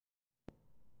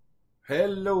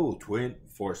Hello Twin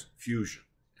Force Fusion,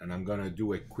 and I'm gonna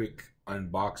do a quick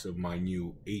unbox of my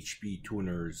new HP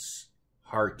Tuners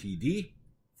RTD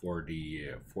for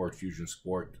the Ford Fusion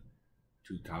Sport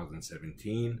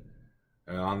 2017.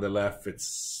 On the left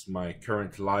it's my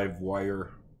current live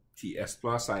wire TS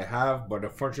Plus I have, but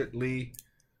unfortunately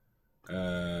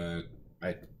for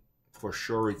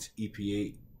sure it's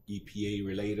EPA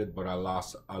related, but I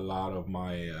lost a lot of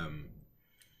my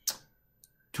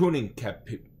tuning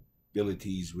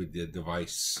capabilities with the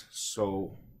device,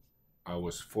 so I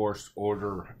was forced to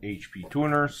order HP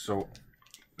tuners. So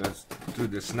let's do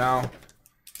this now.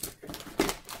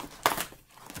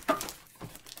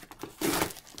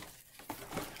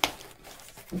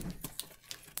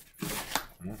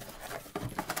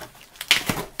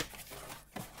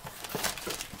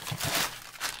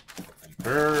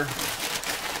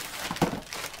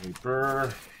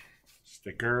 Paper,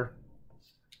 sticker,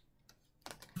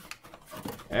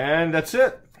 and that's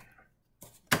it.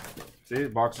 See, the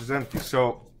box is empty.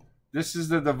 So this is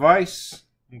the device.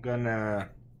 I'm gonna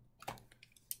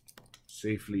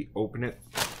safely open it.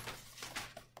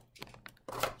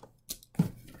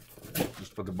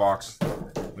 Just put the box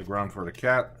on the ground for the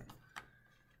cat.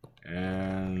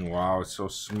 And wow, it's so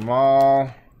small.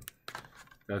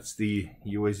 That's the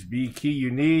USB key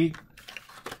you need.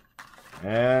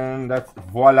 And that's,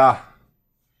 voila,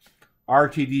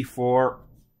 RTD4.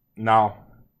 Now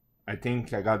I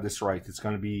think I got this right. It's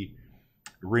going to be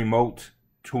remote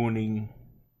tuning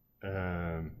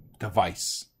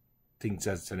device. I think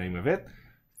that's the name of it.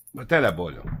 But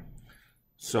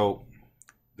so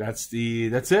that's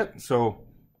it. So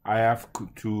I have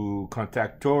to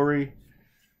contact Tori.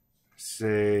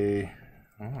 Say,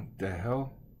 oh, what the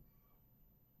hell?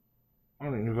 I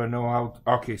don't even know how.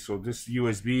 Okay, so this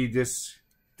USB, this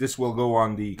will go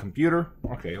on the computer.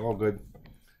 Okay, all good.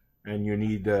 And you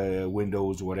need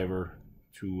Windows, whatever,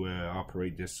 to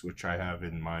operate this, which I have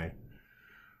in my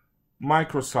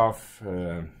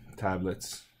Microsoft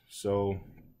tablets. So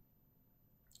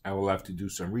I will have to do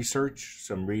some research,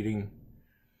 some reading,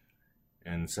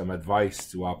 and some advice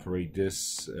to operate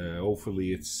this.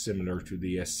 Hopefully it's similar to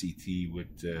the SCT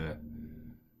with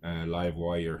live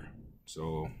wire.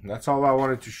 So that's all I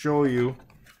wanted to show you.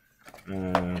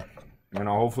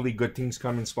 Hopefully good things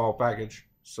come in small package.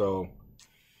 So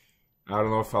I don't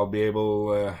know if I'll be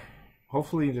able,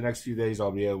 hopefully in the next few days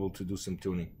I'll be able to do some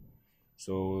tuning.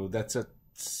 So that's it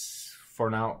for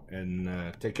now,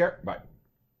 and take care. Bye.